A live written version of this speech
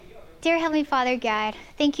Dear Heavenly Father God,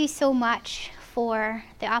 thank you so much for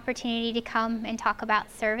the opportunity to come and talk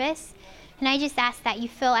about service. And I just ask that you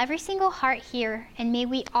fill every single heart here, and may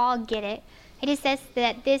we all get it. It just says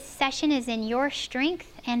that this session is in your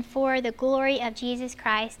strength and for the glory of Jesus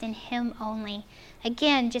Christ and Him only.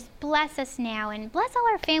 Again, just bless us now and bless all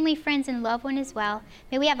our family, friends, and loved ones as well.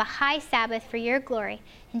 May we have a high Sabbath for your glory.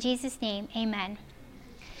 In Jesus' name, amen.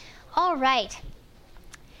 All right.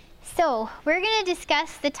 So we're going to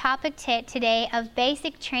discuss the topic today of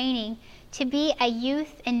basic training to be a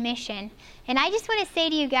youth in mission. And I just want to say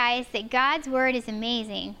to you guys that God's Word is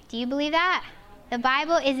amazing. Do you believe that? The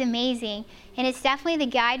Bible is amazing, and it's definitely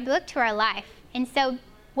the guidebook to our life. And so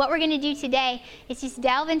what we're going to do today is just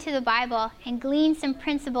delve into the Bible and glean some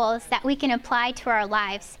principles that we can apply to our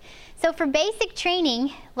lives. So for basic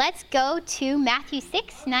training, let's go to Matthew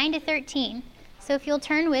 6, 9 to 13. So if you'll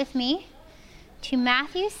turn with me to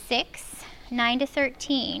Matthew 6, 9 to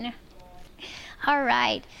 13. All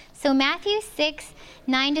right, so Matthew 6,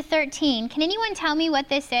 9 to 13. Can anyone tell me what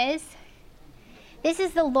this is? This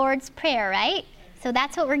is the Lord's Prayer, right? So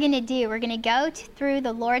that's what we're going to do. We're going to go through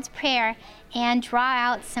the Lord's Prayer and draw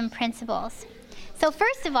out some principles. So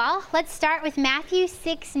first of all, let's start with Matthew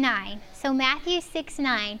 6, 9. So Matthew 6,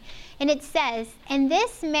 9, and it says, "In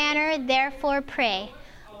this manner therefore pray,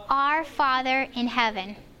 Our Father in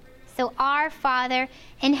heaven." So our Father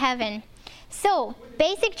in heaven. So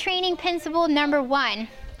basic training principle number 1.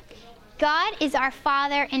 God is our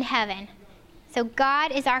Father in heaven. So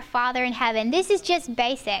God is our Father in heaven. This is just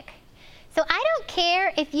basic. So I don't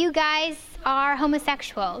care if you guys are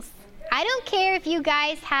homosexuals. I don't care if you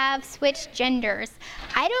guys have switched genders.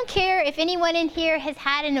 I don't care if anyone in here has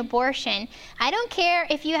had an abortion. I don't care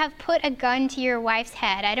if you have put a gun to your wife's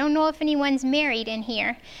head. I don't know if anyone's married in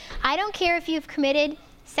here. I don't care if you've committed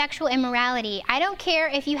sexual immorality. I don't care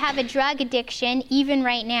if you have a drug addiction, even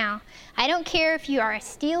right now. I don't care if you are a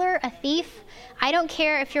stealer, a thief. I don't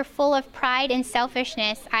care if you're full of pride and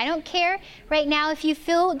selfishness. I don't care right now if you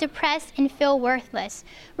feel depressed and feel worthless.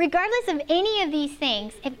 Regardless of any of these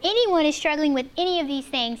things, if anyone is struggling with any of these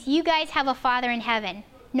things, you guys have a Father in heaven,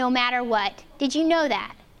 no matter what. Did you know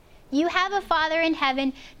that? You have a Father in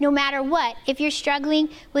heaven, no matter what, if you're struggling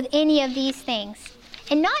with any of these things.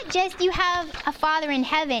 And not just you have a Father in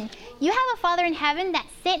heaven, you have a Father in heaven that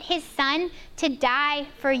sent His Son to die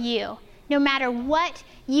for you, no matter what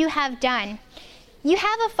you have done. You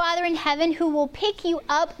have a Father in heaven who will pick you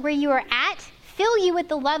up where you are at, fill you with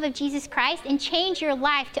the love of Jesus Christ, and change your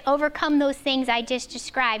life to overcome those things I just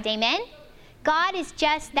described. Amen? God is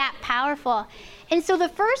just that powerful. And so the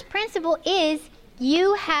first principle is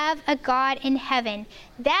you have a God in heaven.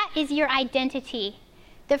 That is your identity.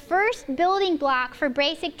 The first building block for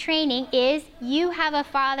basic training is you have a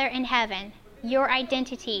Father in heaven, your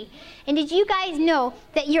identity. And did you guys know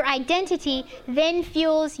that your identity then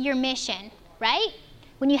fuels your mission, right?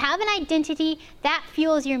 When you have an identity, that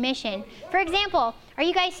fuels your mission. For example, are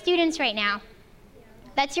you guys students right now?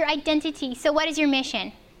 That's your identity. So what is your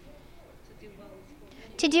mission?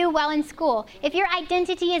 To do well in school. If your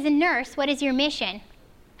identity is a nurse, what is your mission?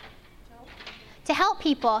 To help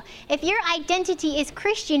people. If your identity is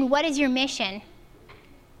Christian, what is your mission?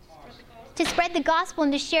 To spread the gospel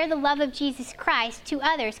and to share the love of Jesus Christ to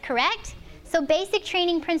others, correct? So basic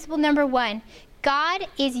training principle number 1, God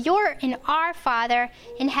is your and our Father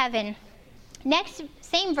in heaven. Next,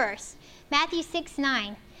 same verse, Matthew 6,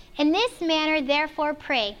 9. "In this manner therefore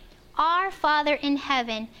pray, Our Father in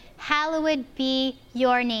heaven, hallowed be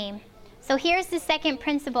your name." So here's the second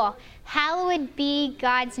principle, hallowed be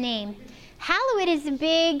God's name. Hallowed is a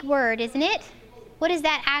big word, isn't it? What does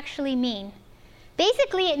that actually mean?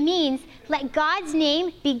 Basically, it means let God's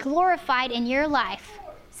name be glorified in your life.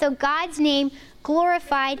 So God's name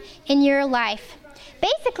glorified in your life.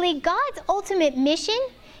 Basically, God's ultimate mission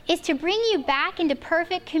is to bring you back into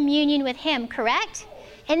perfect communion with Him, correct?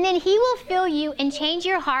 And then He will fill you and change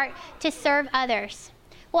your heart to serve others.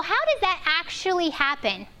 Well, how does that actually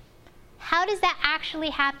happen? How does that actually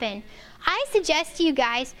happen? I suggest to you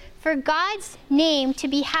guys, for God's name to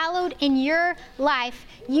be hallowed in your life,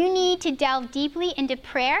 you need to delve deeply into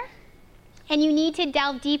prayer, and you need to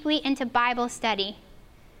delve deeply into Bible study.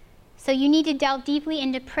 So you need to delve deeply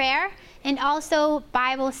into prayer and also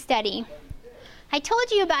Bible study. I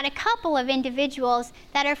told you about a couple of individuals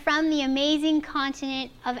that are from the amazing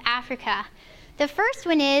continent of Africa. The first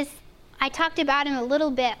one is, I talked about him a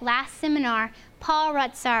little bit last seminar, Paul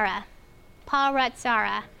Ratsara. Paul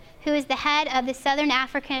Ratsara, who is the head of the Southern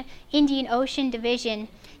Africa Indian Ocean Division.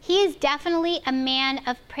 He is definitely a man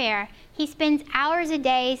of prayer. He spends hours a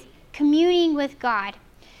day communing with God.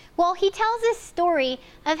 Well, he tells this story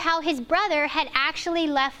of how his brother had actually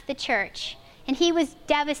left the church, and he was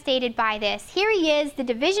devastated by this. Here he is, the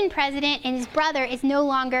division president, and his brother is no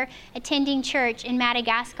longer attending church in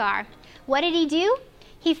Madagascar. What did he do?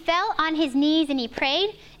 He fell on his knees and he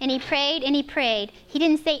prayed, and he prayed, and he prayed. He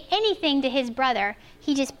didn't say anything to his brother.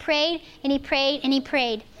 He just prayed, and he prayed, and he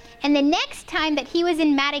prayed. And the next time that he was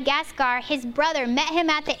in Madagascar, his brother met him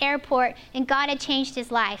at the airport, and God had changed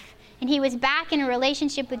his life. And he was back in a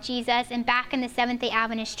relationship with Jesus and back in the Seventh-day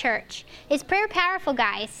Adventist Church. Is prayer powerful,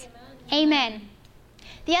 guys? Amen.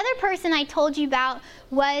 The other person I told you about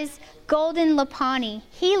was Golden Lapani.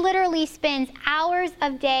 He literally spends hours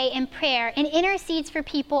of day in prayer and intercedes for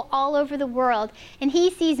people all over the world, and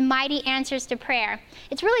he sees mighty answers to prayer.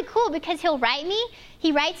 It's really cool because he'll write me.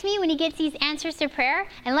 He writes me when he gets these answers to prayer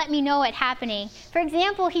and let me know what's happening. For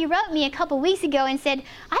example, he wrote me a couple weeks ago and said,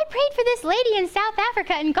 I prayed for this lady in South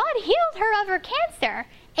Africa and God healed her of her cancer.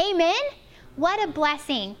 Amen? What a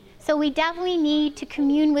blessing. So we definitely need to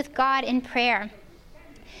commune with God in prayer.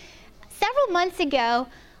 Several months ago,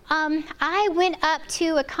 I went up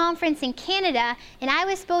to a conference in Canada, and I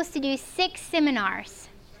was supposed to do 6 seminars.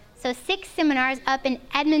 So 6 seminars up in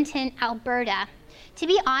Edmonton, Alberta. To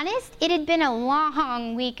be honest, it had been a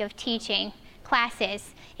long week of teaching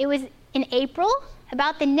classes. It was in April,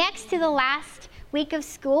 about the next to the last week of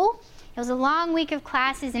school. It was a long week of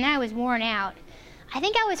classes, and I was worn out. I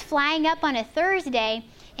think I was flying up on a Thursday,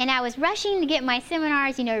 and I was rushing to get my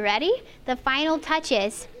seminars, ready, the final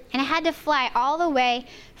touches. And I had to fly all the way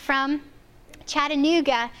from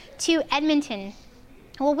Chattanooga to Edmonton.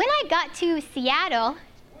 Well, when I got to Seattle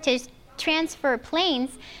to transfer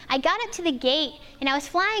planes, I got up to the gate, and I was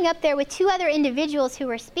flying up there with 2 other individuals who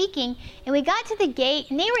were speaking, and we got to the gate,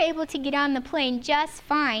 and they were able to get on the plane just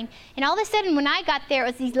fine. And all of a sudden, when I got there, it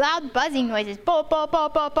was these loud buzzing noises, bop, bop,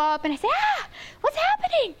 bop, bop, bop, and I said, what's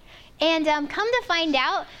happening? And come to find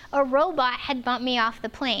out, a robot had bumped me off the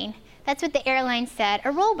plane. That's what the airline said.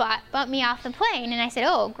 A robot bumped me off the plane. And I said,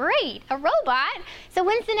 oh, great, a robot? So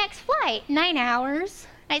when's the next flight? 9 hours.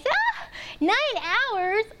 I said, 9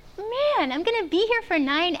 hours? Man, I'm going to be here for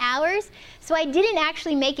 9 hours? So I didn't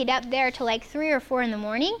actually make it up there till like 3 or 4 in the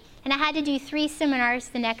morning. And I had to do 3 seminars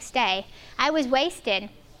the next day. I was wasted.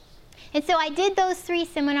 And so I did those 3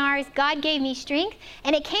 seminars. God gave me strength.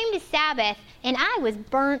 And it came to Sabbath, and I was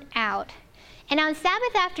burnt out. And on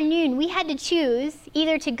Sabbath afternoon, we had to choose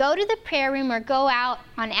either to go to the prayer room or go out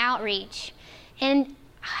on outreach. And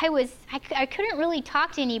I couldn't really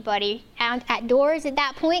talk to anybody at doors at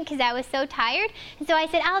that point because I was so tired. And so I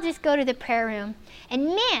said, I'll just go to the prayer room. And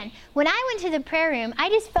man, when I went to the prayer room, I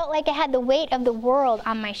just felt like I had the weight of the world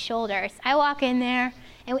on my shoulders. I walk in there,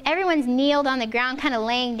 and everyone's kneeled on the ground, kind of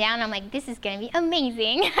laying down. I'm like, this is going to be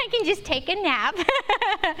amazing. I can just take a nap.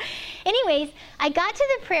 Anyways, I got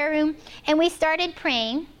to the prayer room, and we started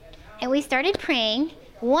praying.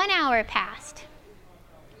 1 hour passed.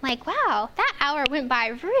 Like, wow, that hour went by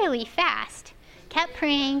really fast. Kept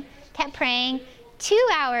praying. 2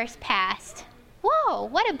 hours passed. Whoa,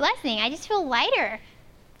 what a blessing. I just feel lighter.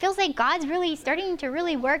 Feels like God's really starting to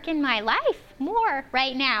really work in my life more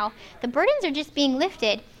right now. The burdens are just being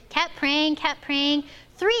lifted. Kept praying.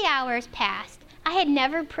 3 hours passed. I had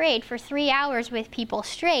never prayed for 3 hours with people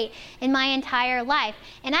straight in my entire life.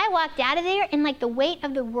 And I walked out of there, and like the weight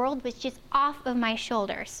of the world was just off of my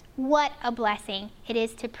shoulders. What a blessing it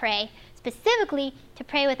is to pray, specifically to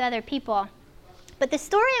pray with other people. But the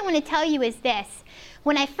story I want to tell you is this.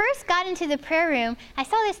 When I first got into the prayer room, I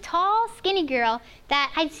saw this tall, skinny girl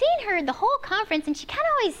that I'd seen her the whole conference, and she kind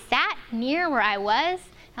of always sat near where I was.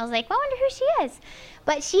 I was like, well, I wonder who she is.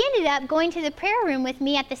 But she ended up going to the prayer room with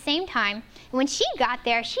me at the same time. And when she got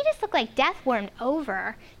there, she just looked like death warmed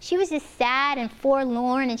over. She was just sad and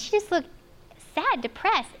forlorn, and she just looked sad,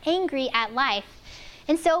 depressed, angry at life.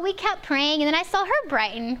 And so we kept praying, and then I saw her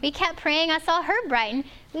brighten. We kept praying, I saw her brighten.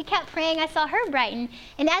 We kept praying, I saw her brighten.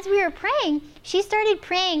 And as we were praying, she started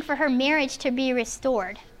praying for her marriage to be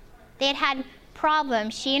restored. They had had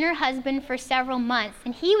problems, she and her husband, for several months,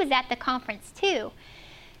 and he was at the conference too.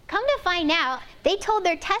 Come to find out, they told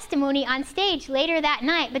their testimony on stage later that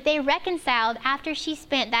night, but they reconciled after she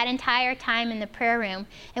spent that entire time in the prayer room.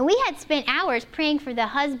 And we had spent hours praying for the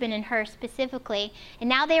husband and her specifically, and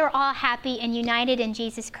now they were all happy and united in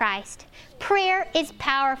Jesus Christ. Prayer is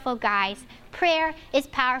powerful, guys. Prayer is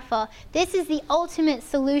powerful. This is the ultimate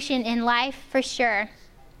solution in life for sure.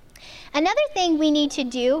 Another thing we need to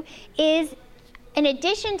do is, in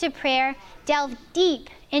addition to prayer, delve deep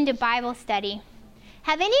into Bible study.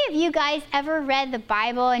 Have any of you guys ever read the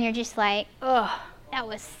Bible and you're just like, oh, that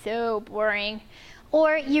was so boring?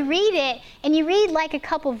 Or you read it and you read like a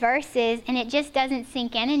couple verses and it just doesn't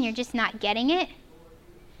sink in and you're just not getting it?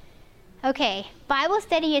 Okay, Bible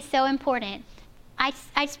study is so important.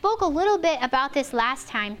 I spoke a little bit about this last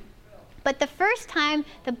time, but the first time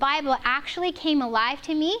the Bible actually came alive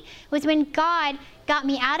to me was when God got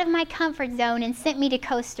me out of my comfort zone and sent me to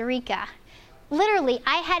Costa Rica. Literally,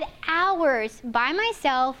 I had hours by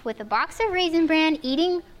myself with a box of Raisin Bran,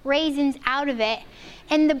 eating raisins out of it,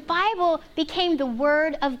 and the Bible became the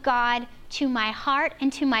Word of God to my heart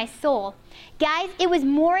and to my soul. Guys, it was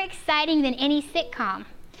more exciting than any sitcom.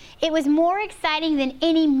 It was more exciting than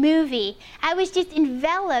any movie. I was just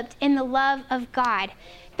enveloped in the love of God.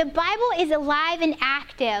 The Bible is alive and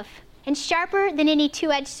active and sharper than any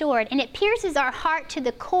two-edged sword, and it pierces our heart to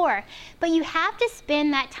the core. But you have to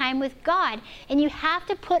spend that time with God, and you have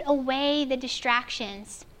to put away the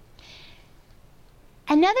distractions.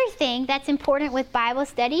 Another thing that's important with Bible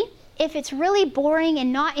study, if it's really boring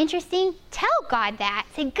and not interesting, tell God that.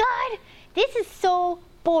 Say, God, this is so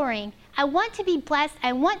boring. I want to be blessed.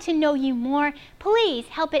 I want to know you more. Please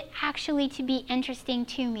help it actually to be interesting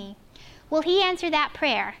to me. Will he answer that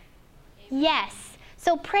prayer? Yes.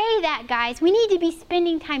 So pray that, guys. We need to be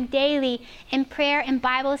spending time daily in prayer and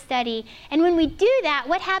Bible study. And when we do that,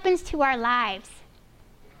 what happens to our lives?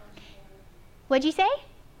 What'd you say?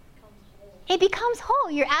 It becomes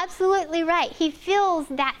whole. You're absolutely right. He fills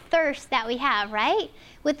that thirst that we have, right?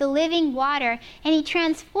 With the living water, and he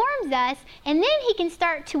transforms us, and then he can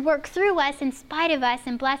start to work through us in spite of us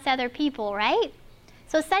and bless other people, right?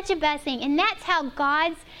 So such a blessing, and that's how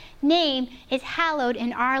God's name is hallowed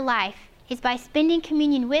in our life, is by spending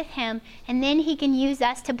communion with him, and then he can use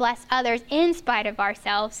us to bless others in spite of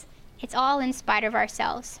ourselves. It's all in spite of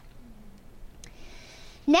ourselves.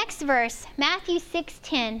 Next verse, Matthew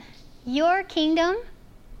 6:10. Your kingdom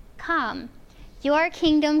come. Your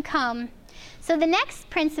kingdom come. So the next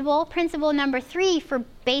principle, principle number 3 for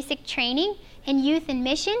basic training in youth and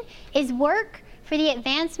mission, is work for the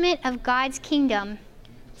advancement of God's kingdom.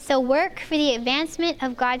 So work for the advancement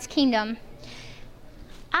of God's kingdom.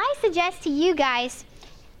 I suggest to you guys,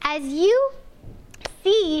 as you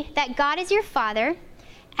see that God is your Father,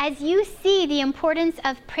 as you see the importance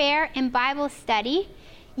of prayer and Bible study,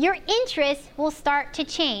 your interests will start to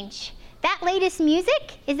change. That latest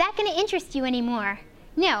music, is that going to interest you anymore?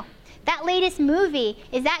 No. That latest movie,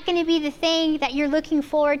 is that going to be the thing that you're looking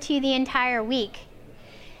forward to the entire week?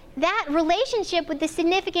 That relationship with the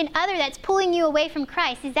significant other that's pulling you away from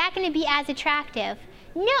Christ, is that going to be as attractive?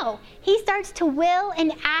 No. He starts to will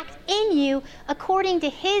and act in you according to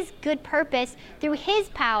his good purpose through his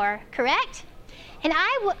power, correct? And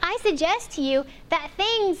I suggest to you that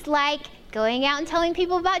things like going out and telling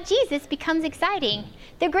people about Jesus becomes exciting.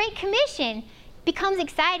 The Great Commission becomes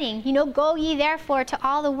exciting. You know, go ye therefore to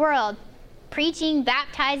all the world, preaching,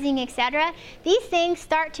 baptizing, etc. These things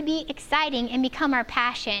start to be exciting and become our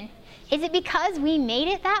passion. Is it because we made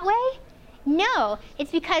it that way? No,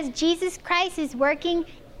 it's because Jesus Christ is working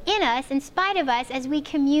in us in spite of us as we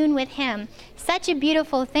commune with him. Such a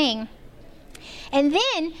beautiful thing. And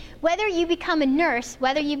then, whether you become a nurse,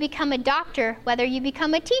 whether you become a doctor, whether you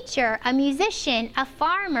become a teacher, a musician, a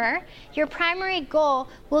farmer, your primary goal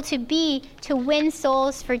will be to win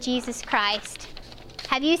souls for Jesus Christ.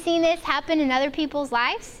 Have you seen this happen in other people's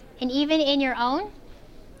lives, and even in your own?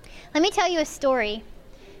 Let me tell you a story.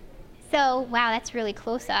 So, wow, that's really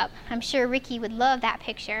close up. I'm sure Ricky would love that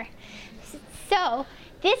picture. So,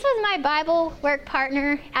 this was my Bible work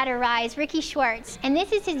partner at Arise, Ricky Schwartz, and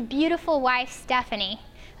this is his beautiful wife, Stephanie,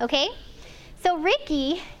 okay? So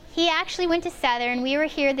Ricky, he actually went to Southern. We were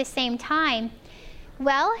here the same time.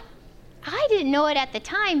 Well, I didn't know it at the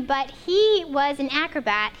time, but he was an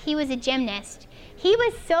acrobat. He was a gymnast. He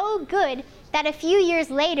was so good that a few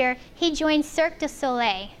years later, he joined Cirque du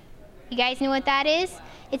Soleil. You guys know what that is?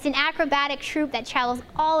 It's an acrobatic troupe that travels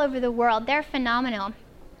all over the world. They're phenomenal.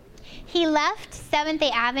 He left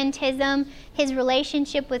Seventh-day Adventism, his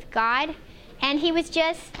relationship with God, and he was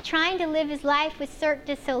just trying to live his life with Cirque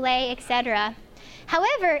du Soleil, etc.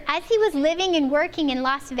 However, as he was living and working in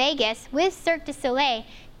Las Vegas with Cirque du Soleil,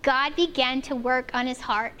 God began to work on his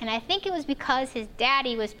heart, and I think it was because his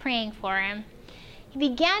daddy was praying for him. He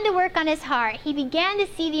began to work on his heart. He began to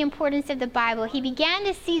see the importance of the Bible. He began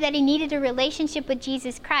to see that he needed a relationship with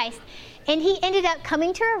Jesus Christ, and he ended up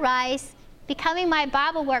coming to Arise, becoming my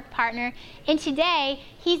Bible work partner, and today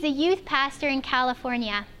he's a youth pastor in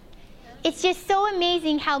California. It's just so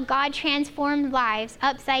amazing how God transformed lives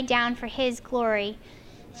upside down for his glory.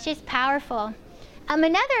 It's just powerful.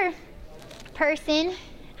 Another person,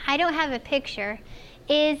 I don't have a picture,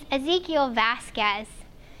 is Ezekiel Vasquez.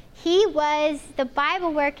 He was the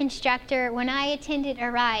Bible work instructor when I attended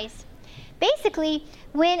Arise. Basically,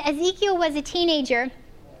 when Ezekiel was a teenager,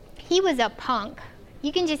 he was a punk.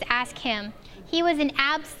 You can just ask him. He was an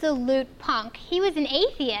absolute punk. He was an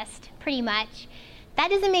atheist, pretty much. That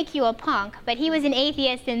doesn't make you a punk, but he was an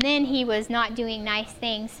atheist, and then he was not doing nice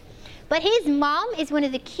things. But his mom is one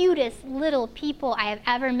of the cutest little people I have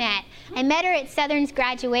ever met. I met her at Southern's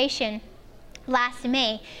graduation last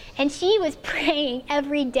May, and she was praying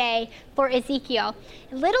every day for Ezekiel.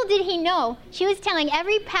 Little did he know, she was telling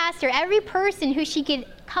every pastor, every person who she could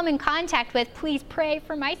come in contact with, please pray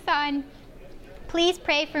for my son. Please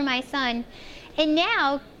pray for my son. And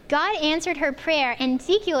now, God answered her prayer, and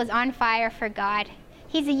Ezekiel is on fire for God.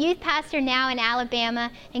 He's a youth pastor now in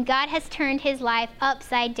Alabama, and God has turned his life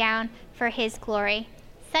upside down for his glory.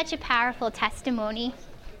 Such a powerful testimony.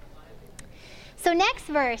 So next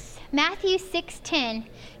verse, Matthew 6:10,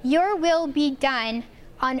 your will be done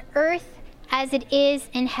on earth as it is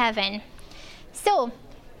in heaven. So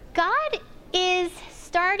God is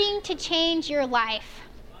starting to change your life.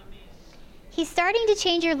 He's starting to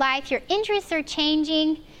change your life. Your interests are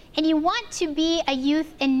changing, and you want to be a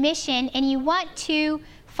youth in mission, and you want to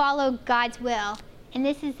follow God's will. And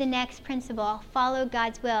this is the next principle, follow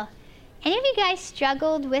God's will. Any of you guys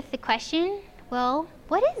struggled with the question, well,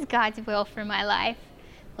 what is God's will for my life?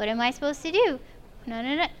 What am I supposed to do?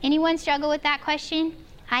 No. Anyone struggle with that question?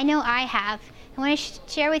 I know I have. I want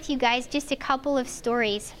to share with you guys just a couple of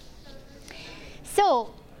stories.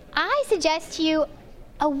 So, I suggest to you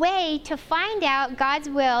a way to find out God's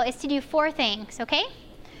will is to do 4 things, okay?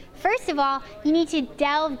 First of all, you need to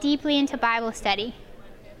delve deeply into Bible study.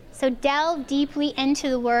 So delve deeply into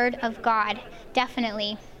the Word of God,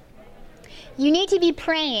 definitely. You need to be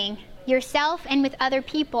praying yourself and with other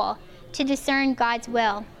people to discern God's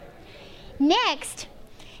will. Next,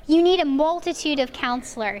 you need a multitude of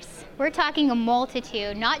counselors. We're talking a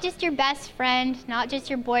multitude, not just your best friend, not just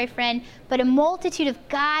your boyfriend, but a multitude of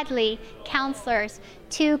godly counselors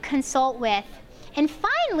to consult with. And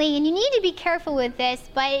finally, and you need to be careful with this,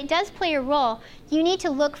 but it does play a role, you need to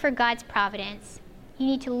look for God's providence. You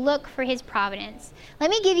need to look for his providence. Let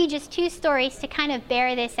me give you just 2 stories to kind of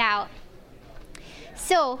bear this out.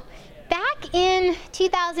 So, back in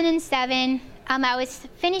 2007, I was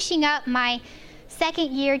finishing up my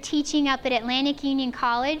 2nd year teaching up at Atlantic Union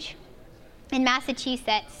College in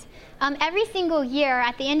Massachusetts. Every single year,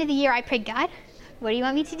 at the end of the year, I prayed, God, what do you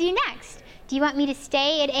want me to do next? Do you want me to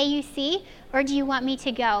stay at AUC, or do you want me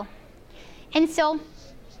to go? And so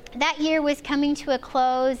that year was coming to a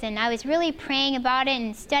close, and I was really praying about it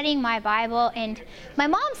and studying my Bible. And my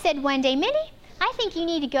mom said one day, Minnie, I think you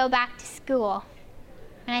need to go back to school.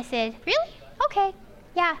 And I said, really? Okay,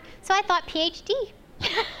 yeah. So I thought PhD.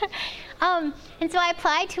 And so I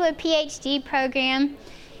applied to a PhD program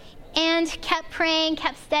and kept praying,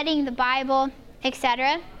 kept studying the Bible,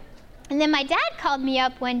 etc. And then my dad called me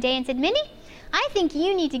up one day and said, Minnie, I think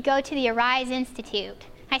you need to go to the Arise Institute.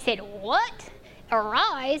 I said, what?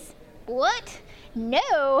 Arise? What?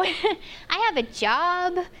 No. I have a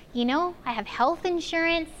job, I have health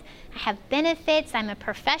insurance, I have benefits, I'm a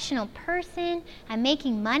professional person, I'm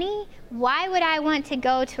making money. Why would I want to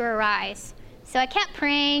go to Arise? So I kept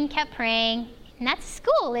praying, and that's a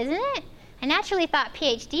school, isn't it? I naturally thought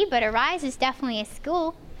PhD, but Arise is definitely a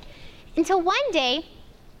school. Until one day,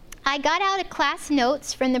 I got out of class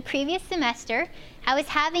notes from the previous semester. I was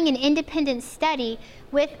having an independent study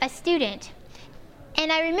with a student.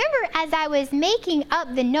 And I remember as I was making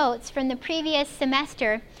up the notes from the previous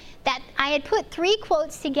semester that I had put 3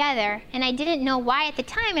 quotes together, and I didn't know why at the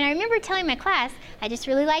time. And I remember telling my class, I just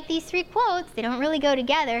really like these 3 quotes. They don't really go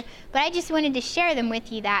together, but I just wanted to share them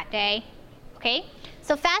with you that day. Okay?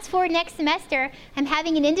 So fast forward next semester, I'm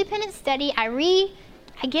having an independent study.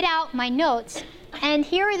 I get out my notes, and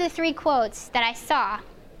here are the 3 quotes that I saw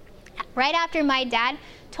right after my dad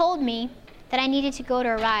told me that I needed to go to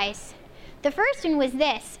Arise. The first one was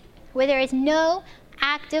this: where there is no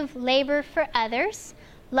active labor for others,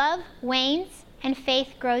 love wanes and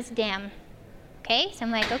faith grows dim. Okay, so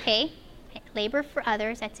I'm like, okay, labor for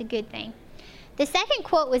others, that's a good thing. The second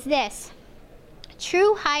quote was this: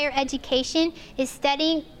 true higher education is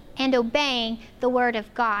studying and obeying the Word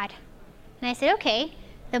of God. And I said, okay,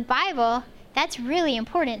 the Bible, that's really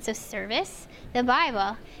important. So service, the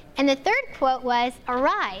Bible. And the third quote was,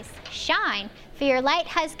 arise, shine, for your light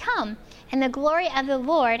has come, and the glory of the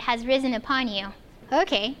Lord has risen upon you.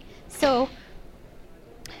 Okay, so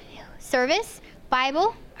service,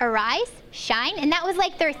 Bible, arise, shine, and that was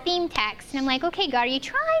like their theme text. And I'm like, okay, God, are you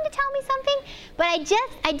trying to tell me something? But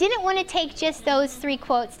I didn't want to take just those 3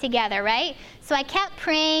 quotes together, right? So I kept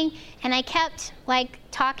praying, and I kept like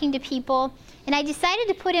talking to people, and I decided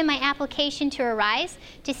to put in my application to Arise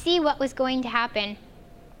to see what was going to happen.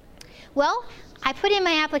 Well, I put in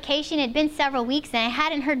my application. It had been several weeks, and I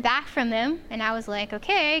hadn't heard back from them, and I was like,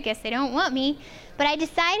 okay, I guess they don't want me. But I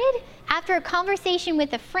decided, after a conversation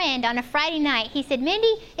with a friend on a Friday night, he said,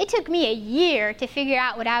 Mindy, it took me a year to figure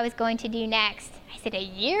out what I was going to do next. I said, a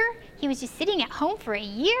year? He was just sitting at home for a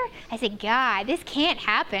year? I said, God, this can't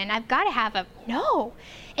happen. I've got to have a no.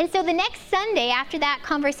 And so the next Sunday, after that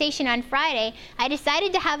conversation on Friday, I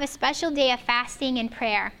decided to have a special day of fasting and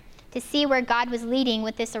prayer to see where God was leading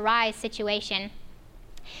with this Arise situation.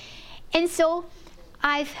 And so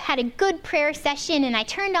I've had a good prayer session, and I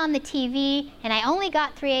turned on the TV, and I only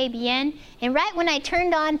got 3ABN. And right when I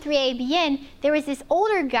turned on 3ABN, there was this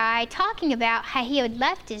older guy talking about how he had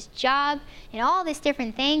left his job and all these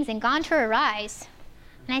different things and gone to Arise.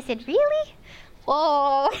 And I said, really?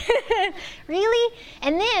 Whoa, really?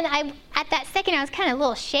 And then at that second, I was kind of a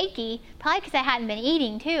little shaky, probably because I hadn't been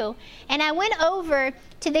eating too. And I went over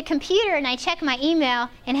to the computer and I checked my email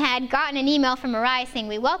and had gotten an email from Arise saying,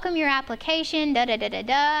 we welcome your application,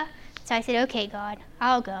 da-da-da-da-da. So I said, okay, God,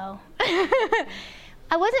 I'll go.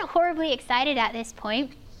 I wasn't horribly excited at this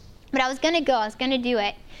point, but I was going to go. I was going to do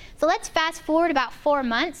it. So let's fast forward about 4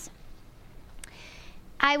 months.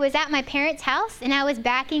 I was at my parents' house, and I was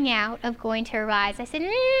backing out of going to Arise. I said,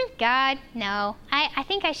 God, no. I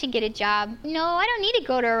think I should get a job. No, I don't need to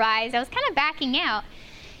go to Arise. I was kind of backing out.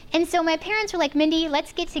 And so my parents were like, Mindy,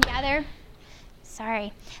 let's get together.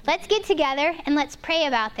 Let's get together, and let's pray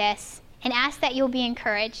about this and ask that you'll be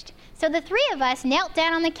encouraged. So the 3 of us knelt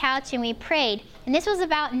down on the couch, and we prayed. And this was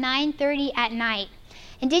about 9:30 at night.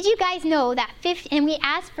 And did you guys know that and we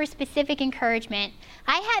asked for specific encouragement.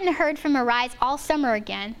 I hadn't heard from Arise all summer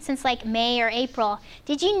again, since like May or April.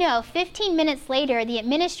 Did you know 15 minutes later, the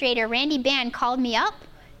administrator, Randy Band, called me up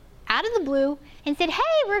out of the blue and said,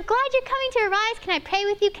 hey, we're glad you're coming to Arise. Can I pray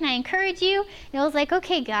with you? Can I encourage you? And I was like,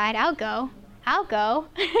 okay, God, I'll go.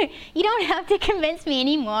 You don't have to convince me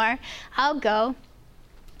anymore. I'll go.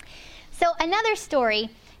 So another story.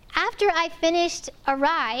 After I finished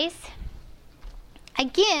Arise,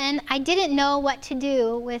 again, I didn't know what to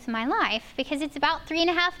do with my life because it's about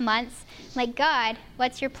 3.5 months. Like, God,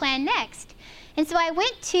 what's your plan next? And so I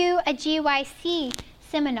went to a GYC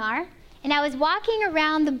seminar, and I was walking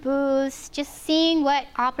around the booths just seeing what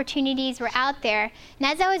opportunities were out there. And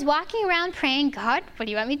as I was walking around praying, God, what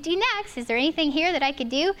do you want me to do next? Is there anything here that I could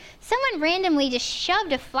do? Someone randomly just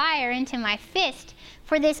shoved a flyer into my fist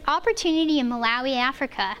for this opportunity in Malawi,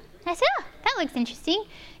 Africa. And I said, oh, that looks interesting.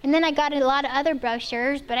 And then I got a lot of other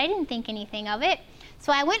brochures, but I didn't think anything of it.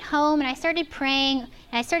 So I went home and I started praying, and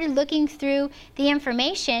I started looking through the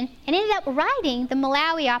information and ended up writing the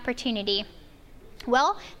Malawi opportunity.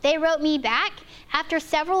 Well, they wrote me back after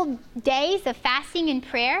several days of fasting and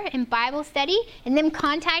prayer and Bible study, and them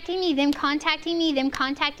contacting me.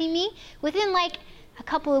 Within like a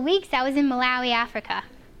couple of weeks, I was in Malawi, Africa.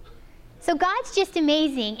 So God's just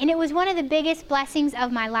amazing, and it was one of the biggest blessings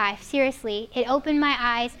of my life. Seriously, it opened my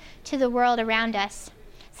eyes to the world around us.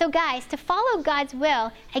 So guys, to follow God's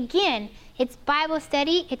will, again, it's Bible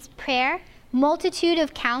study, it's prayer, multitude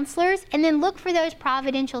of counselors, and then look for those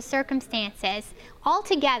providential circumstances all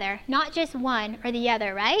together, not just one or the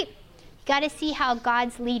other, right? You got to see how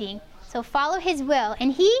God's leading. So follow his will,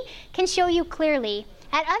 and he can show you clearly.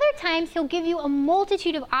 At other times, he'll give you a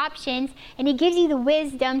multitude of options, and he gives you the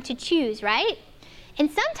wisdom to choose, right?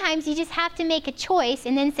 And sometimes you just have to make a choice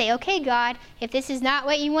and then say, okay, God, if this is not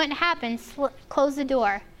what you want to happen, close the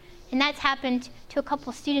door. And that's happened to a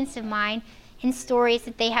couple students of mine in stories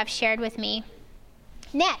that they have shared with me.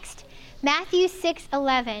 Next, Matthew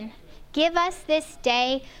 6:11. Give us this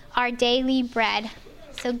day our daily bread.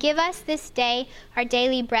 So give us this day our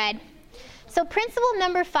daily bread. So principle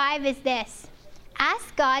number 5 is this.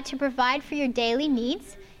 Ask God to provide for your daily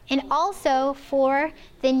needs and also for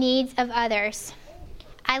the needs of others.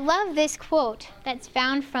 I love this quote that's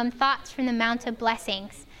found from Thoughts from the Mount of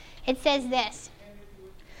Blessings. It says this,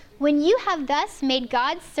 when you have thus made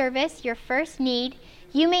God's service your first need,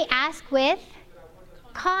 you may ask with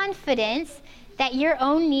confidence that your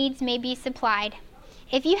own needs may be supplied.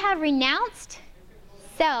 If you have renounced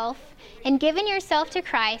self and given yourself to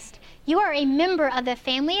Christ, you are a member of the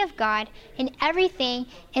family of God, and everything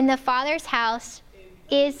in the Father's house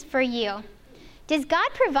is for you. Does God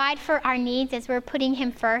provide for our needs as we're putting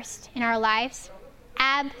him first in our lives?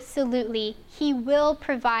 Absolutely. He will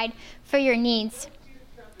provide for your needs.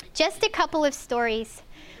 Just a couple of stories.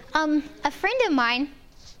 A friend of mine,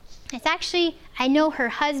 it's actually, I know her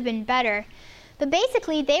husband better, but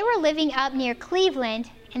basically they were living up near Cleveland,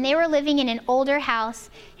 and they were living in an older house,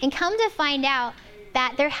 and come to find out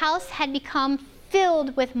that their house had become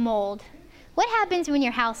filled with mold. What happens when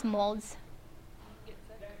your house molds?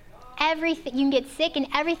 Everything, you can get sick and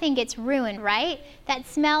everything gets ruined, right? That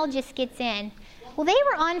smell just gets in. Well, they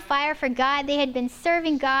were on fire for God. They had been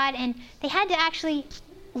serving God, and they had to actually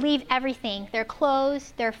leave everything. Their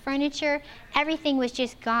clothes, their furniture, everything was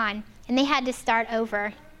just gone, and they had to start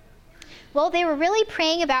over. Well, they were really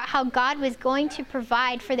praying about how God was going to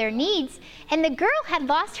provide for their needs, and the girl had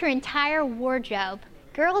lost her entire wardrobe.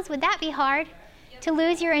 Girls, would that be hard? To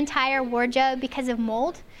lose your entire wardrobe because of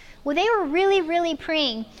mold? Well, they were really, really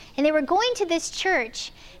praying, and they were going to this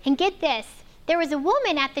church, and get this, there was a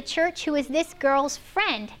woman at the church who was this girl's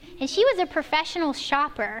friend, and she was a professional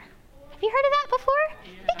shopper. Have you heard of that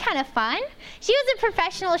before? It'd be kind of fun. She was a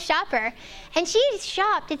professional shopper, and she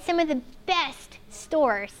shopped at some of the best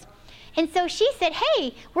stores. And so she said,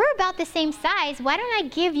 hey, we're about the same size. Why don't I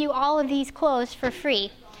give you all of these clothes for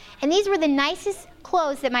free? And these were the nicest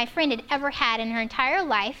clothes that my friend had ever had in her entire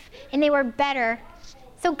life, and they were better.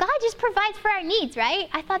 So God just provides for our needs, right?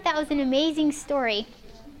 I thought that was an amazing story.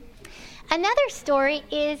 Another story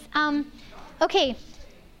is,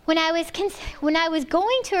 when I was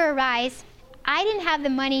going to Arise, I didn't have the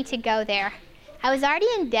money to go there. I was already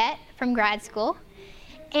in debt from grad school,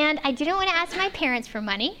 and I didn't want to ask my parents for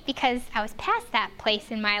money because I was past that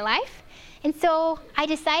place in my life. And so I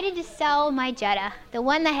decided to sell my Jetta, the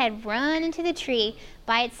one that had run into the tree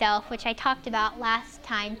by itself, which I talked about last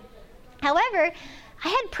time. However, I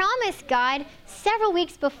had promised God several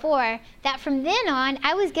weeks before that from then on,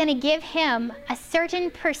 I was going to give him a certain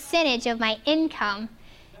percentage of my income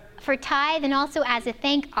for tithe and also as a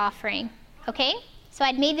thank offering, okay? So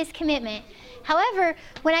I'd made this commitment. However,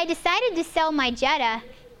 when I decided to sell my Jetta,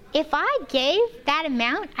 if I gave that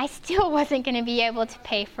amount, I still wasn't going to be able to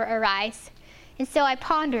pay for Arise. And so I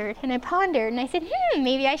pondered, and I said,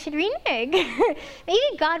 maybe I should renege.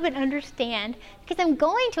 Maybe God would understand, because I'm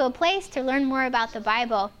going to a place to learn more about the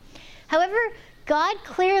Bible. However, God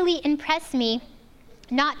clearly impressed me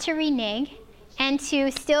not to renege and to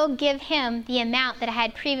still give him the amount that I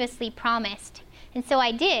had previously promised. And so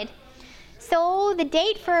I did. So the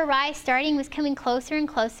date for Arise starting was coming closer and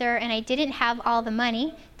closer, and I didn't have all the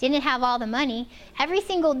money. Every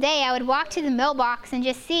single day I would walk to the mailbox and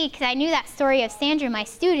just see, because I knew that story of Sandra, my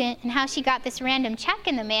student, and how she got this random check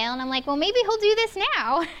in the mail, and I'm like, well, maybe he'll do this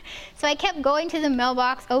now. So I kept going to the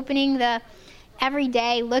mailbox, opening every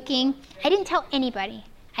day, looking. I didn't tell anybody.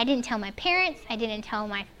 I didn't tell my parents. I didn't tell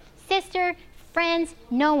my sister, friends,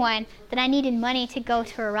 no one that I needed money to go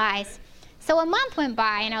to Arise. So a month went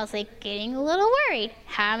by, and I was like getting a little worried.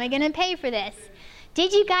 How am I going to pay for this?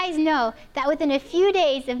 Did you guys know that within a few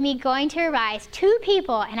days of me going to Arise, 2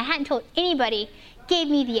 people, and I hadn't told anybody, gave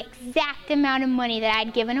me the exact amount of money that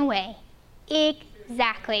I'd given away?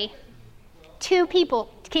 Exactly. 2 people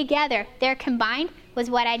together, their combined, was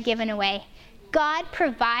what I'd given away. God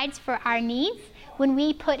provides for our needs when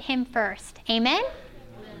we put him first. Amen?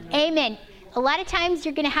 Amen. A lot of times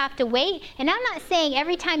you're going to have to wait, and I'm not saying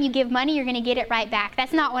every time you give money you're going to get it right back.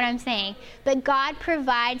 That's not what I'm saying. But God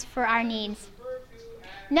provides for our needs.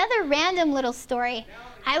 Another random little story.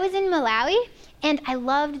 I was in Malawi, and I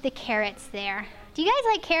loved the carrots there. Do you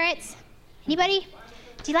guys like carrots? Anybody?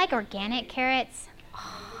 Do you like organic carrots?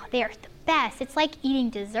 Oh, they are the best. It's like eating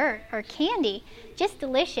dessert or candy. Just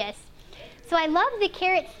delicious. So I loved the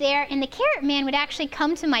carrots there, and the carrot man would actually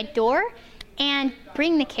come to my door and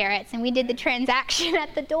bring the carrots, and we did the transaction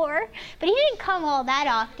at the door. But he didn't come all that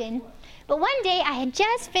often. But one day I had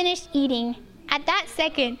just finished eating, at that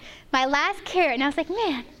second, my last carrot, and I was like,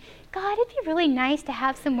 man, God, it'd be really nice to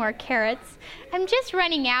have some more carrots. I'm just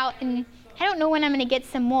running out, and I don't know when I'm going to get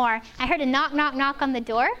some more. I heard a knock, knock, knock on the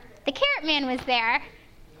door. The carrot man was there.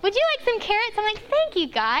 Would you like some carrots? I'm like, thank you,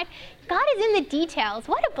 God. God is in the details.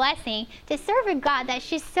 What a blessing to serve a God that's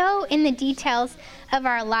just so in the details of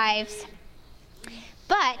our lives.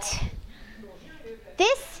 But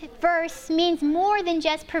this verse means more than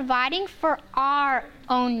just providing for our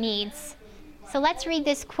own needs. So let's read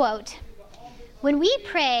this quote. When we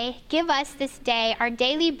pray, give us this day our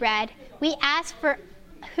daily bread, we ask for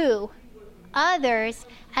who? Others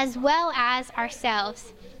as well as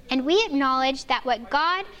ourselves. And we acknowledge that what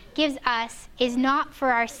God gives us is not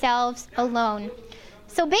for ourselves alone.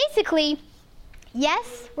 So basically,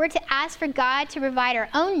 yes, we're to ask for God to provide our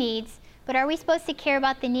own needs, but are we supposed to care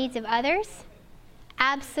about the needs of others?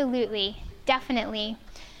 Absolutely, definitely.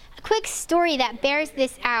 A quick story that bears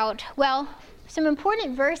this out. Well, some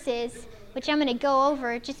important verses which I'm going to go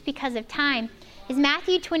over just because of time, is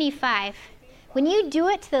Matthew 25. When you do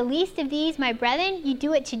it to the least of these, my brethren, you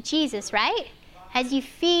do it to Jesus, right? As you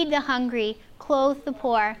feed the hungry, clothe the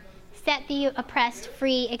poor, set the oppressed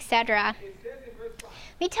free, etc.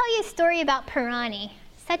 Let me tell you a story about Parani,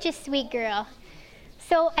 such a sweet girl.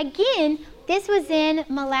 So again, this was in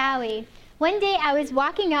Malawi. One day I was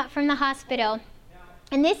walking out from the hospital,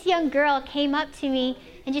 and this young girl came up to me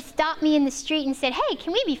and just stopped me in the street and said, "Hey,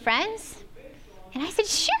 can we be friends?" And I said,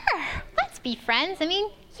 "Sure, let's be friends. I mean,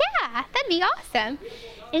 yeah, that'd be awesome."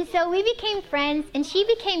 And so we became friends, and she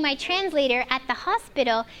became my translator at the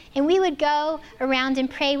hospital, and we would go around and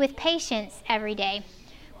pray with patients every day.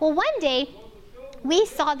 Well, one day, we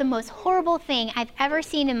saw the most horrible thing I've ever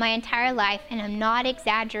seen in my entire life, and I'm not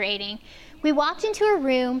exaggerating. We walked into a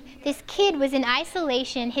room. This kid was in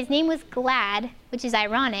isolation. His name was Glad, which is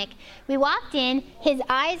ironic. We walked in. His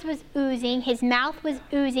eyes was oozing. His mouth was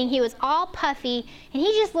oozing. He was all puffy, and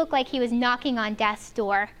he just looked like he was knocking on death's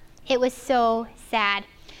door. It was so sad.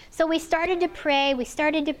 So we started to pray.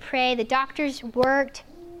 The doctors worked.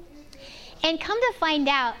 And come to find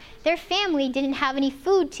out, their family didn't have any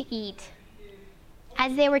food to eat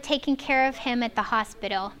as they were taking care of him at the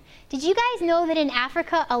hospital. Did you guys know that in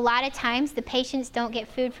Africa, a lot of times the patients don't get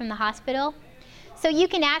food from the hospital? So you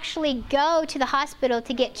can actually go to the hospital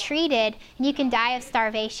to get treated, and you can die of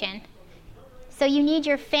starvation. So you need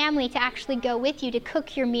your family to actually go with you to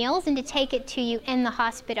cook your meals and to take it to you in the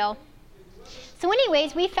hospital. So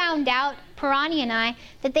anyways, we found out, Parani and I,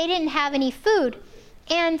 that they didn't have any food.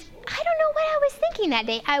 And I don't know what I was thinking that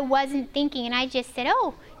day. I wasn't thinking, and I just said,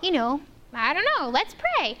 I don't know, let's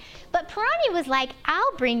pray. But Parani was like,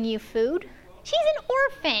 "I'll bring you food." She's an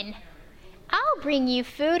orphan. "I'll bring you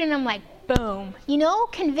food." And I'm like, boom.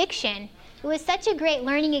 Conviction. It was such a great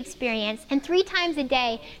learning experience. And 3 times a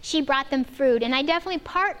day, she brought them food. And I definitely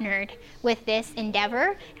partnered with this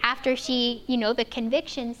endeavor after she, the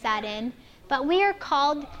conviction sat in. But we are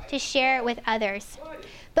called to share it with others.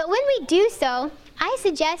 But when we do so, I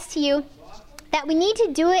suggest to you that we need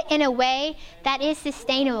to do it in a way that is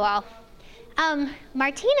sustainable.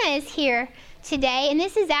 Martina is here today, and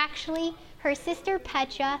this is actually her sister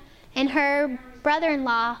Petra and her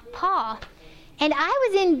brother-in-law Paul. And I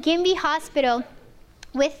was in Gimbi Hospital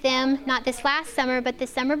with them, not this last summer, but the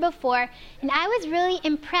summer before, and I was really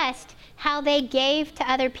impressed how they gave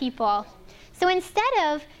to other people. So instead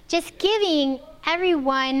of just giving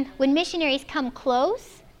everyone when missionaries come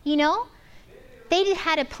close, they just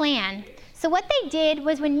had a plan. So what they did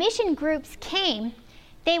was when mission groups came,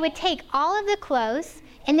 they would take all of the clothes,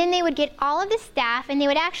 and then they would get all of the staff, and they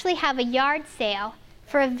would actually have a yard sale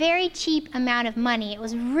for a very cheap amount of money. It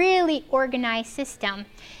was really organized system.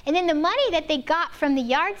 And then the money that they got from the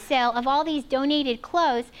yard sale of all these donated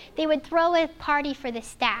clothes, they would throw a party for the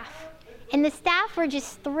staff. And the staff were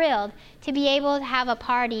just thrilled to be able to have a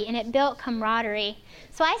party, and it built camaraderie.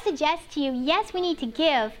 So I suggest to you, yes, we need to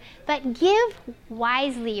give, but give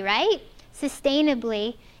wisely, right?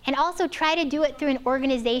 Sustainably. And also try to do it through an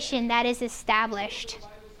organization that is established.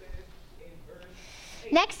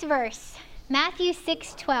 Next verse, Matthew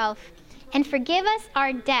 6:12. "And forgive us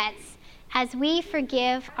our debts as we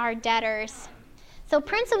forgive our debtors." So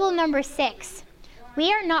principle number 6,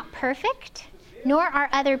 we are not perfect, nor are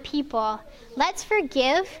other people. Let's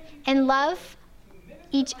forgive and love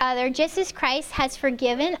each other just as Christ has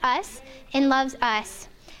forgiven us and loves us.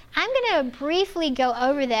 I'm going to briefly go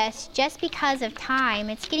over this just because of time.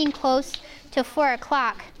 It's getting close to 4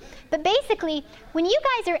 o'clock. But basically, when you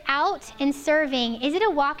guys are out and serving, is it a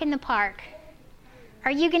walk in the park?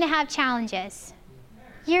 Are you going to have challenges?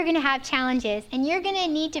 You're going to have challenges, and you're going to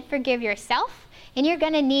need to forgive yourself, and you're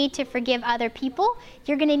going to need to forgive other people.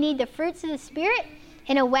 You're going to need the fruits of the Spirit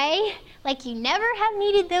in a way like you never have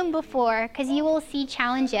needed them before, because you will see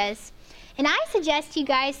challenges. And I suggest to you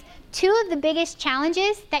guys, 2 of the biggest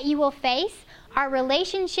challenges that you will face are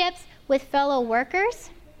relationships with fellow workers,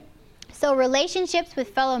 so relationships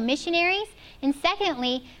with fellow missionaries, and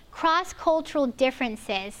secondly, cross-cultural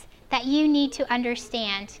differences that you need to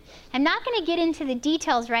understand. I'm not going to get into the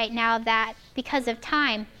details right now of that because of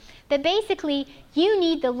time, but basically, you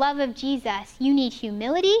need the love of Jesus. You need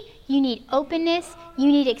humility, you need openness, you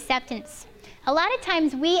need acceptance. A lot of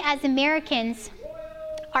times we as Americans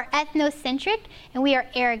are ethnocentric and we are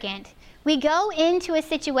arrogant. We go into a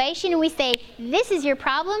situation and we say, "This is your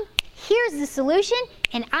problem, here's the solution,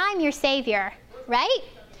 and I'm your savior," right?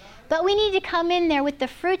 But we need to come in there with the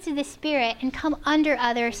fruits of the Spirit and come under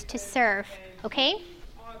others to serve, okay?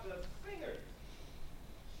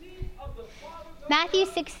 Matthew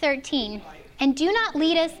 6:13, "And do not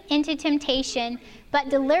lead us into temptation, but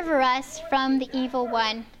deliver us from the evil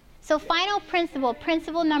one." So final principle,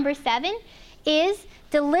 principle number 7, is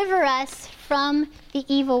deliver us from the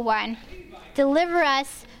evil one. Deliver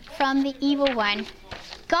us from the evil one.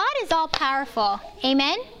 God is all powerful.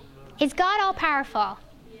 Amen? Is God all powerful?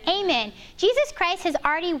 Amen. Jesus Christ has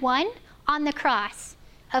already won on the cross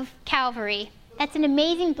of Calvary. That's an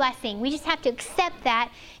amazing blessing. We just have to accept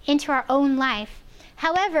that into our own life.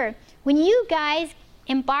 However, when you guys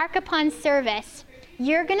embark upon service,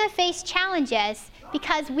 you're going to face challenges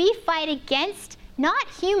because we fight against not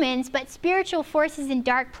humans, but spiritual forces in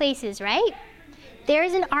dark places, right?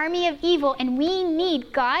 There's an army of evil, and we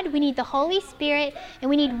need God, we need the Holy Spirit, and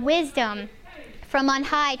we need wisdom from on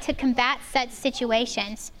high to combat such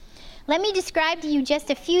situations. Let me describe to you just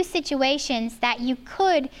a few situations that you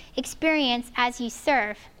could experience as you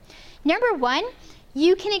serve. Number 1,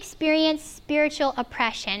 you can experience spiritual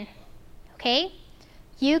oppression, okay?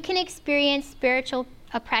 You can experience spiritual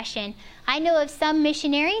oppression. I know of some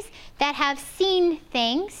missionaries that have seen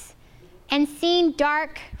things and seen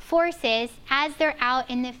dark forces as they're out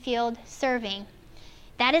in the field serving.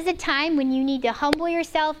 That is a time when you need to humble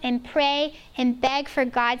yourself and pray and beg for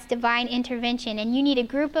God's divine intervention. And you need a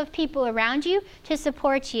group of people around you to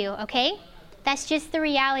support you, okay? That's just the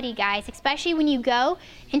reality, guys, especially when you go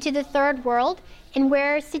into the third world and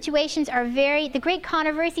where situations are the great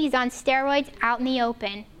controversy is on steroids out in the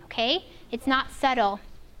open, okay? It's not subtle.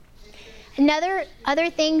 Other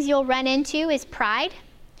things you'll run into is pride.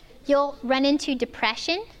 You'll run into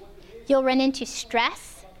depression. You'll run into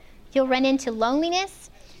stress. You'll run into loneliness.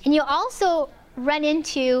 And you'll also run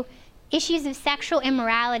into issues of sexual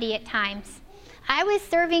immorality at times. I was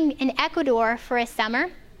serving in Ecuador for a summer,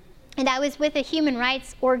 and I was with a human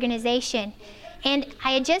rights organization. And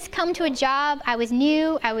I had just come to a job. I was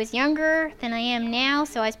new. I was younger than I am now,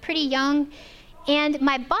 so I was pretty young. And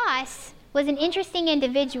my boss was an interesting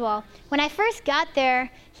individual. When I first got there,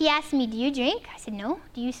 he asked me, "Do you drink?" I said, "No."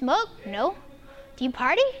 "Do you smoke?" "No." "Do you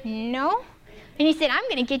party?" "No." And he said, "I'm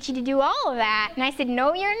going to get you to do all of that." And I said,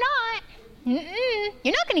 "No, you're not.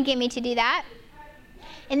 You're not going to get me to do that."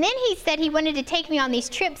 And then he said he wanted to take me on these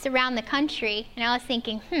trips around the country. And I was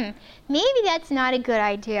thinking, maybe that's not a good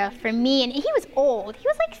idea for me. And he was old. He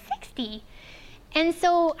was like 60. And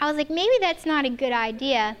so I was like, maybe that's not a good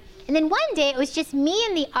idea. And then one day it was just me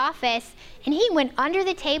in the office, and he went under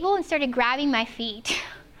the table and started grabbing my feet.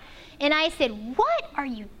 And I said, "What are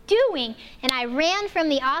you doing?" And I ran from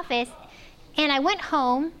the office, and I went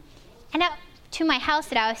home and out to my house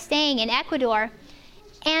that I was staying in Ecuador.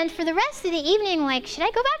 And for the rest of the evening, like, should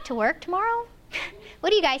I go back to work tomorrow?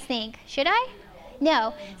 What do you guys think? Should I?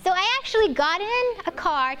 No. So I actually got in a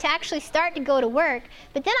car to actually start to go to work,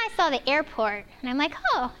 but then I saw the airport, and I'm like,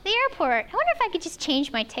 oh, the airport. I wonder if I could just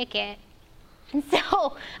change my ticket. And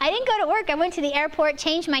so I didn't go to work. I went to the airport,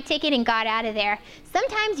 changed my ticket, and got out of there.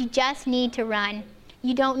 Sometimes you just need to run.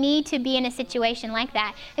 You don't need to be in a situation like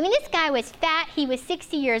that. I mean, this guy was fat. He was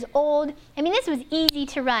 60 years old. I mean, this was easy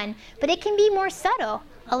to run, but it can be more subtle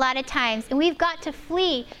a lot of times, and we've got to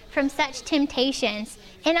flee from such temptations.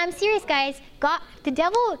 And I'm serious, guys. The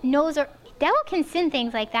devil can send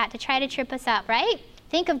things like that to try to trip us up, right?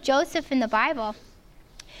 Think of Joseph in the Bible.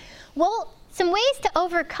 Well, some ways to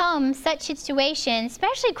overcome such situations,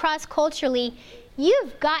 especially cross-culturally,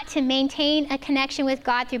 you've got to maintain a connection with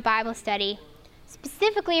God through Bible study.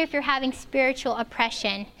 Specifically, if you're having spiritual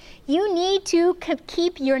oppression, you need to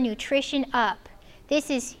keep your nutrition up. This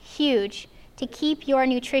is huge, to keep your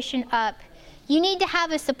nutrition up. You need to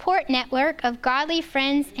have a support network of godly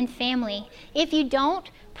friends and family. If you don't,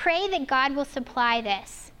 pray that God will supply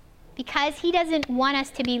this, because he doesn't want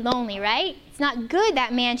us to be lonely, right? It's not good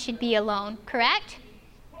that man should be alone, correct?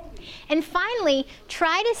 And finally,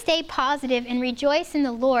 try to stay positive and rejoice in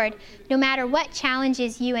the Lord no matter what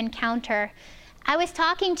challenges you encounter. I was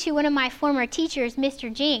talking to one of my former teachers,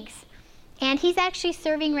 Mr. Jinks, and he's actually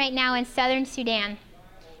serving right now in Southern Sudan.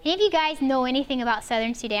 Any of you guys know anything about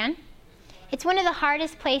Southern Sudan? It's one of the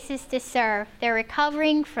hardest places to serve. They're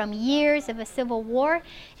recovering from years of a civil war,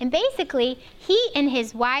 and basically, he and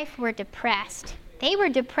his wife were depressed. They were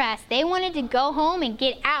depressed. They wanted to go home and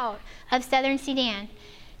get out of Southern Sudan.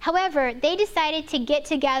 However, they decided to get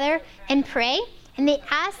together and pray, and they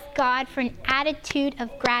asked God for an attitude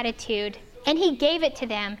of gratitude. And he gave it to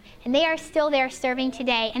them, and they are still there serving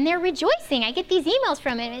today, and they're rejoicing. I get these emails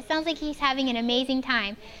from him. It sounds like he's having an amazing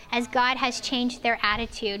time as God has changed their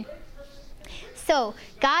attitude. So,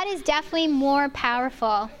 God is definitely more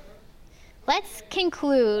powerful. Let's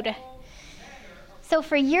conclude. So,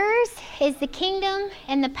 for yours is the kingdom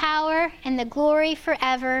and the power and the glory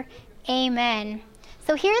forever. Amen.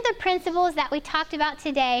 So, here are the principles that we talked about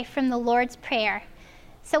today from the Lord's Prayer.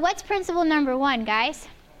 So, what's principle number 1, guys?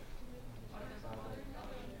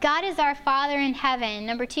 God is our Father in heaven.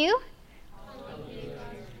 Number 2,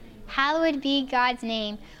 hallowed be God's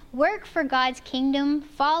name. Work for God's kingdom.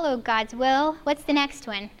 Follow God's will. What's the next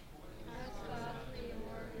one?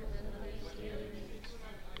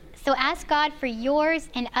 So ask God for yours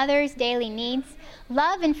and others' daily needs.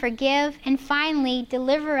 Love and forgive. And finally,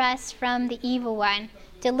 deliver us from the evil one.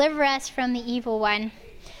 Deliver us from the evil one.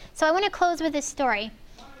 So I want to close with a story.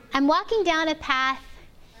 I'm walking down a path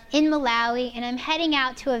in Malawi, and I'm heading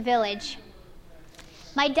out to a village.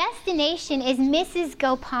 My destination is Mrs.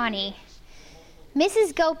 Gopani.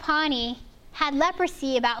 Mrs. Gopani had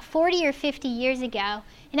leprosy about 40 or 50 years ago.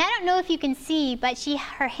 And I don't know if you can see, but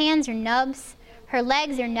her hands are nubs. Her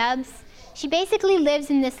legs are nubs. She basically lives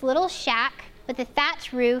in this little shack with a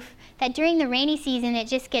thatch roof that during the rainy season it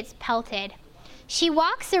just gets pelted. She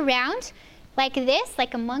walks around like this,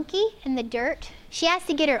 like a monkey in the dirt. She has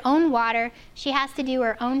to get her own water. She has to do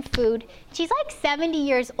her own food. She's like 70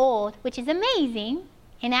 years old, which is amazing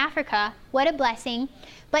in Africa. What a blessing.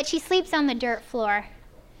 But she sleeps on the dirt floor.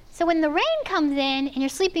 So when the rain comes in and you're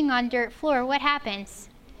sleeping on dirt floor, what happens?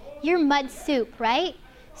 You're mud soup, right?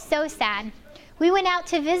 So sad. We went out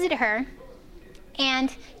to visit her,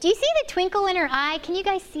 and do you see the twinkle in her eye? Can you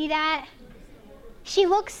guys see that? She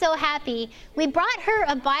looks so happy. We brought her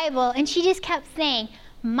a Bible, and she just kept saying,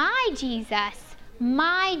 "My Jesus,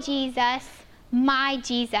 my Jesus, my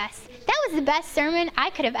Jesus." That was the best sermon I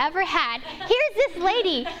could have ever had. Here's this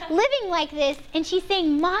lady living like this, and she's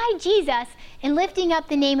saying, "My Jesus," and lifting up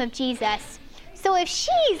the name of Jesus. So if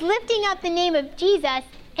she's lifting up the name of Jesus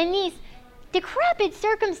in these decrepit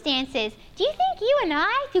circumstances, do you think you and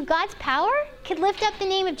I, through God's power, could lift up the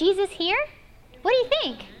name of Jesus here? What do you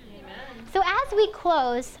think? Amen. So as we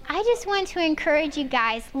close, I just want to encourage you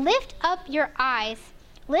guys, lift up your eyes.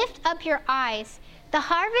 Lift up your eyes. The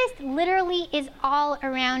harvest literally is all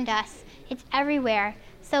around us. It's everywhere.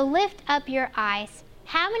 So lift up your eyes.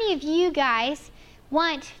 How many of you guys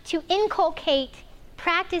want to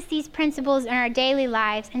practice these principles in our daily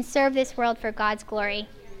lives and serve this world for God's glory?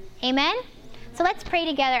 Amen? So let's pray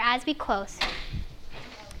together as we close.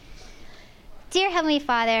 Dear Heavenly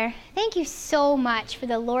Father, thank you so much for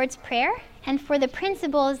the Lord's Prayer and for the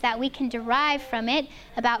principles that we can derive from it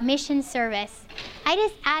about mission service. I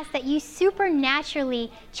just ask that you supernaturally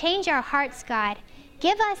change our hearts, God.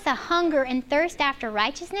 Give us a hunger and thirst after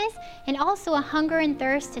righteousness, and also a hunger and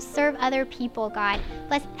thirst to serve other people, God.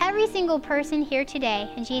 Bless every single person here today.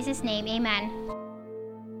 In Jesus' name, amen.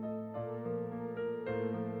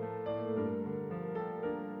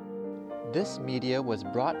 This media was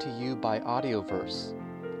brought to you by Audioverse,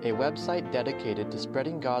 a website dedicated to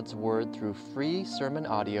spreading God's Word through free sermon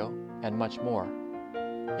audio and much more.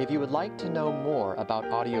 If you would like to know more about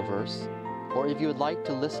Audioverse, or if you would like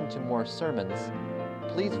to listen to more sermons,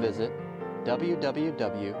 please visit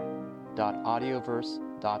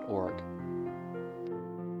www.audioverse.org.